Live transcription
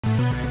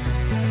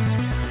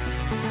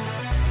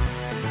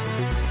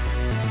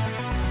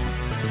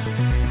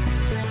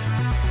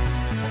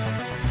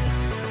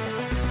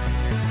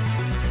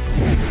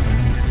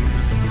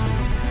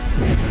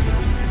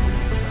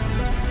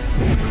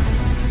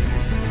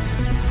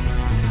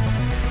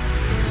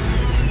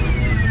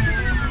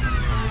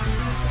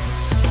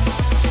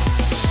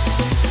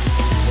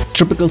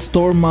Tropical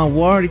Storm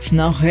Mawar is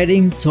now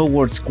heading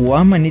towards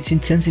Guam and it's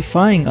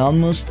intensifying,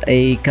 almost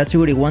a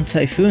Category 1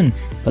 typhoon,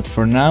 but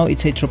for now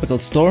it's a tropical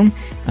storm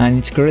and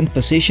its current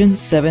position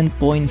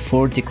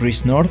 7.4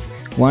 degrees north,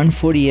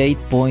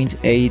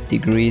 148.8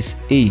 degrees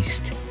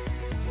east.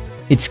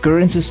 Its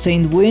current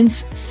sustained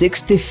winds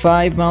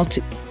 65 miles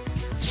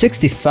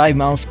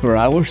per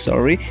hour,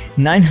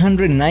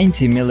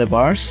 990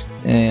 millibars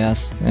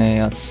as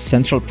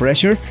central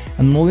pressure,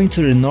 and moving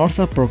to the north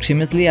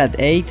approximately at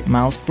 8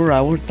 miles per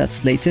hour,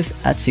 that's latest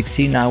at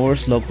 16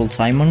 hours local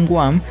time on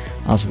Guam,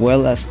 as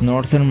well as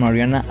northern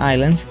Mariana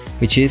Islands,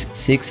 which is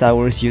 6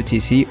 hours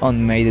UTC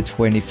on May the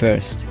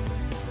 21st.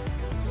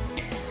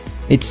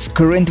 Its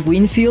current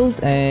wind field,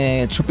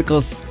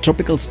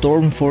 tropical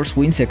storm force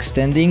winds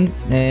extending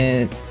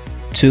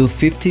to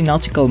 50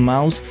 nautical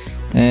miles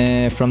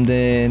from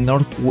the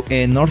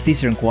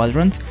northeastern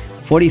quadrant,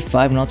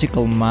 45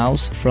 nautical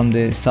miles from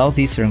the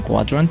southeastern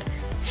quadrant,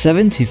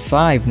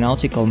 75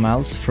 nautical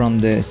miles from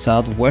the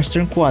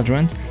southwestern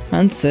quadrant,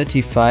 and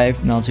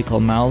 35 nautical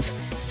miles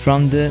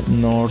from the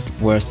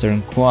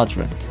northwestern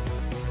quadrant.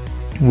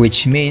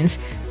 Which means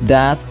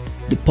that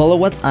the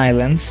Palawan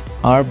Islands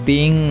are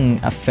being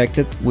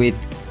affected with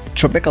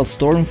tropical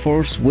storm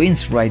force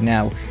winds right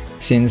now,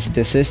 since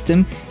the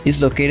system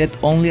is located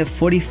only at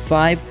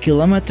 45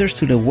 kilometers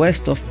to the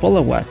west of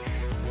Palawan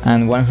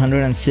and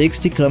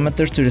 160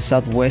 kilometers to the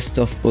southwest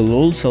of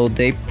Ulul, so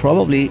they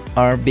probably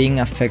are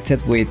being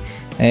affected with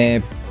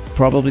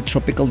probably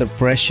tropical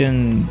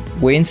depression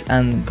winds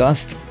and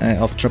gusts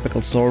of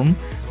tropical storm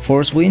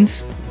force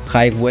winds,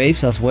 high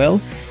waves as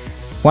well.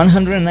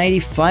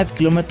 195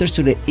 kilometers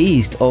to the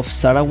east of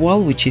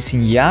Sarawak, which is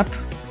in Yap,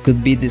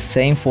 could be the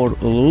same for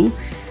Ulul.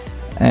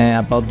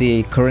 About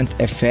the current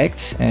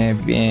effects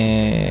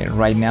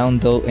right now on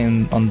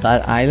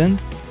that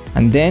island,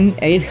 and then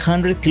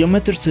 800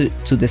 kilometers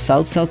to the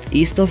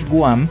south-southeast of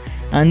Guam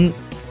and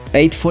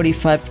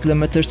 845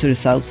 kilometers to the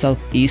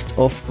south-southeast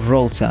of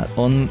Rota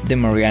on the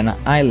Mariana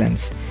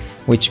Islands,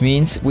 which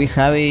means we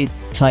have a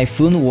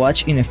typhoon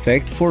watch in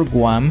effect for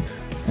Guam,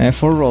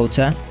 for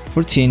Rota,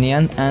 for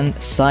Tinian and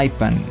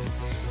Saipan,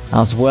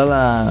 as well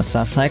as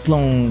a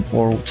cyclone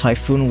or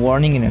typhoon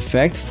warning in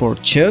effect for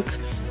Chuuk,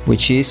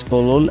 which is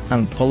Ulul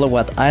and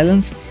Palawan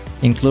Islands,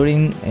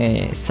 including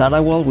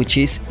Sarawak, which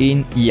is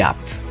in Yap.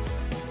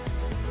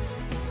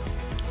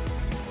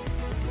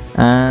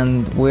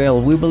 And well,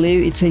 we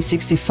believe it's a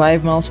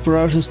 65 miles per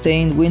hour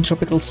sustained wind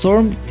tropical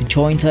storm. The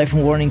Joint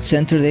Typhoon Warning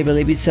Center, they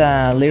believe it's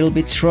a little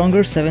bit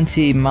stronger,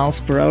 70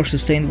 miles per hour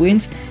sustained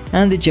winds,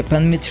 and the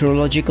Japan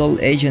Meteorological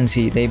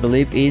Agency, they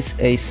believe is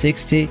a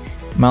 60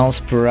 miles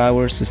per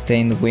hour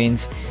sustained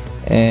winds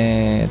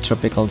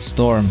tropical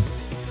storm.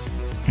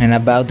 And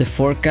about the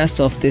forecast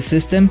of this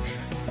system,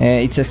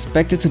 it's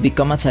expected to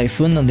become a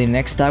typhoon on the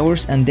next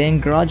hours and then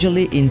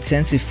gradually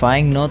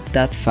intensifying, not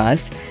that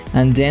fast,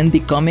 and then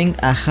becoming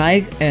a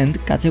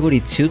high-end Category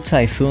 2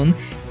 typhoon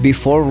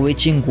before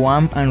reaching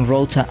Guam and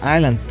Rota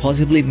Island,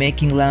 possibly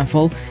making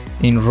landfall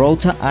in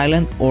Rota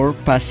Island or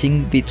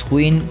passing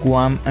between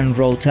Guam and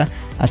Rota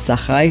as a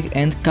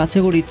high-end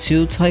Category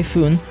 2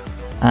 typhoon,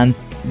 and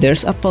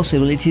there's a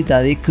possibility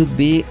that it could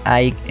be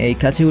a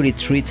Category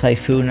 3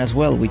 typhoon as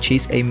well, which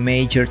is a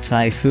major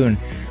typhoon.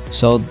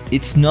 So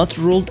it's not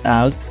ruled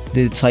out.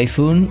 The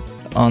typhoon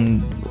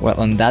on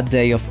that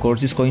day, of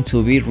course, is going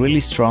to be really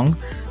strong.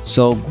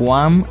 So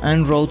Guam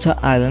and Rota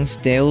Islands,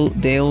 they'll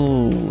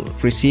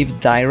receive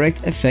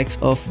direct effects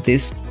of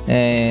this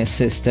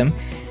system,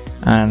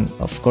 and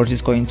of course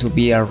it's going to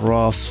be a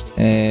rough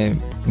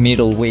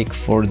middle week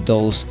for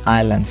those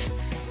islands.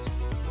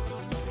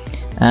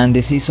 And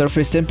the sea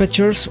surface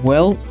temperatures,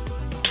 well,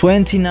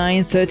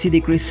 29-30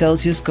 degrees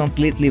Celsius,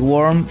 completely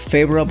warm,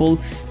 favorable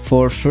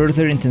for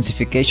further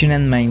intensification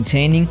and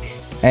maintaining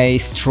a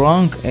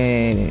strong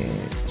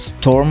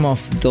storm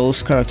of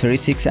those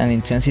characteristics and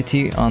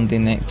intensity on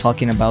the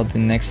talking about the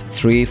next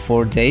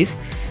 3-4 days.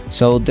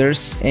 So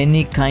there's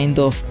any kind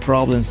of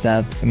problems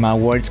that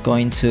Mawar is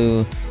going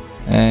to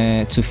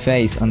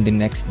face on the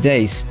next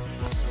days.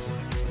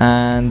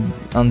 And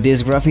on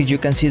this graphic you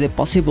can see the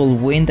possible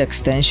wind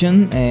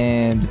extension.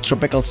 The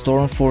tropical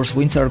storm force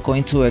winds are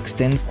going to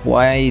extend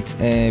quite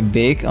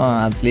big,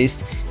 at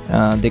least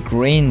the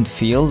green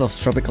field of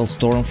tropical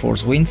storm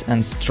force winds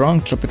and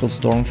strong tropical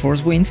storm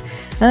force winds.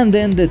 And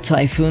then the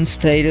typhoon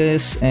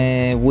status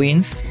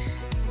winds,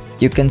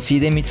 you can see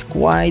them, it's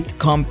quite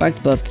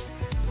compact, but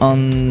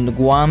on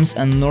Guam's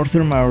and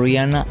northern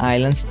Mariana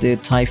Islands the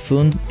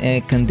typhoon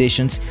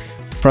conditions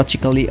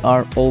practically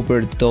are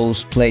over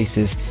those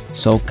places.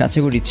 So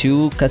Category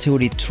 2,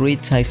 Category 3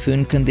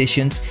 typhoon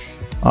conditions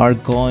are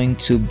going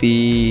to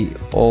be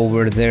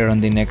over there on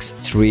the next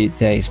 3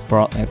 days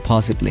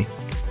possibly.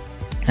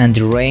 And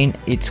the rain,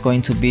 it's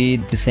going to be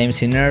the same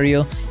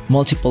scenario.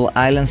 Multiple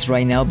islands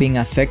right now being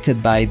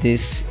affected by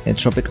this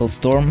tropical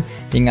storm,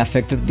 being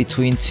affected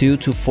between 2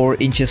 to 4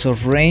 inches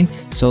of rain,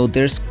 so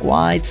there's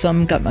quite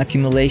some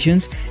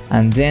accumulations.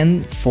 And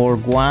then for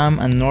Guam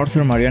and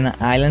Northern Mariana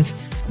Islands,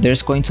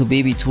 there's going to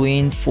be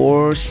between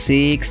 4,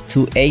 6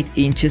 to 8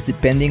 inches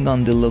depending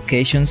on the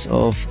locations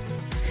of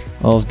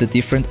the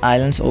different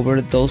islands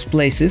over those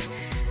places.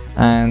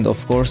 And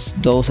of course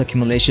those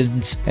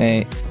accumulations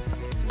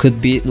could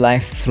be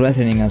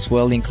life-threatening as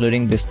well,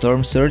 including the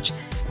storm surge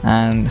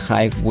and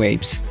high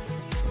waves.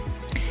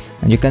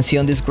 And you can see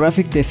on this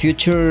graphic the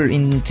future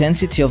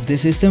intensity of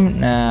this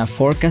system,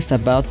 forecast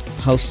about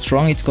how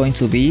strong it's going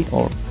to be,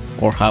 or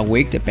how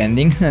weak,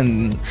 depending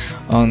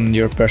on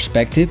your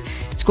perspective.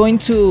 It's going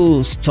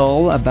to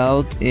stall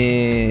about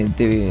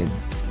the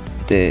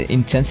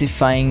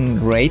intensifying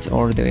rate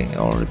or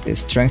the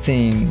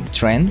strengthening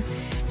trend.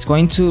 It's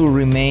going to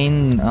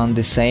remain on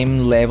the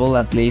same level,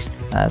 at least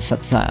as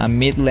a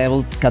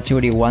mid-level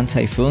Category 1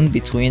 typhoon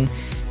between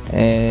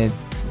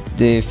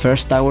the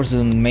first hours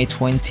on May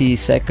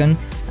 22nd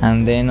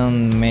and then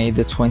on May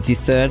the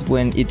 23rd,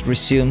 when it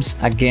resumes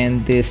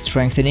again the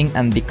strengthening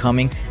and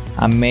becoming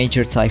a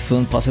major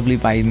typhoon, possibly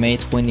by May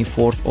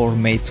 24th or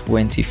May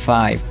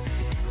 25.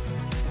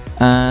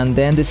 And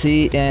then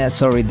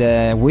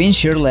the wind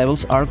shear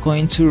levels are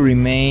going to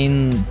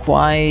remain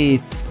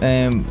quite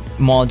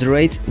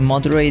moderate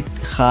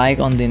high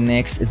on the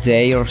next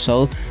day or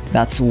so.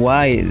 That's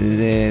why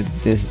the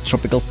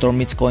tropical storm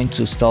is going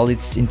to stall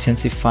its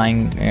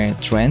intensifying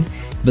trend.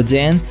 But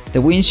then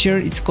the wind shear,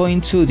 it's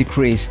going to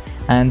decrease,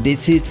 and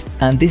this is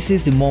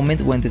the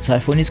moment when the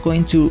typhoon is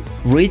going to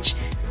reach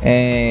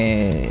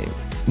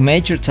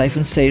major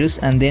typhoon status,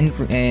 and then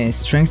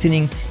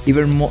strengthening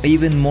even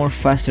more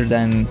faster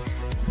than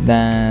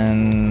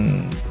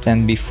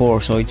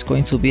before. So it's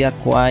going to be a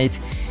quite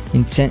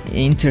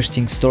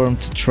interesting storm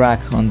to track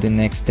on the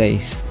next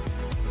days.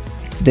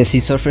 The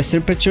sea surface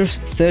temperatures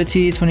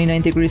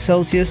 30-29 degrees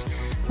Celsius,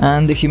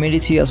 and the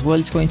humidity as well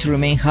is going to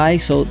remain high,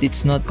 so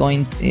it's not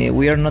going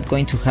we are not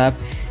going to have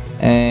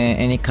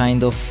any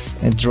kind of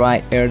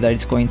dry air that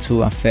is going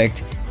to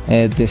affect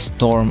the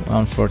storm,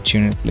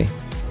 unfortunately,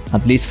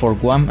 at least for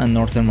Guam and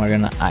Northern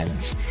Mariana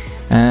Islands.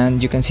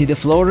 And you can see the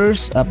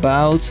floaters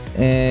about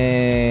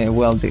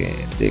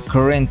the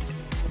current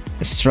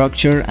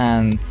structure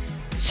and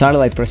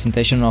satellite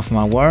presentation of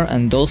Mawar,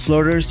 and those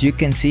floaters you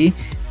can see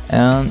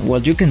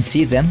you can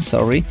see them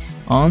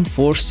on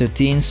Force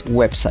 13's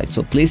website,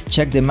 so please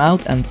check them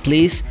out, and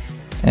please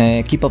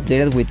keep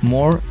updated with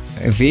more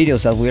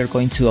videos that we are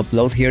going to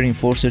upload here in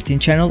Force 13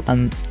 channel,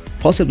 and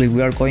possibly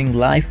we are going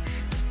live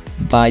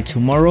by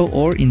tomorrow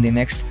or in the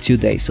next 2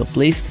 days, so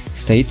please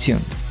stay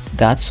tuned.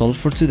 That's all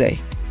for today.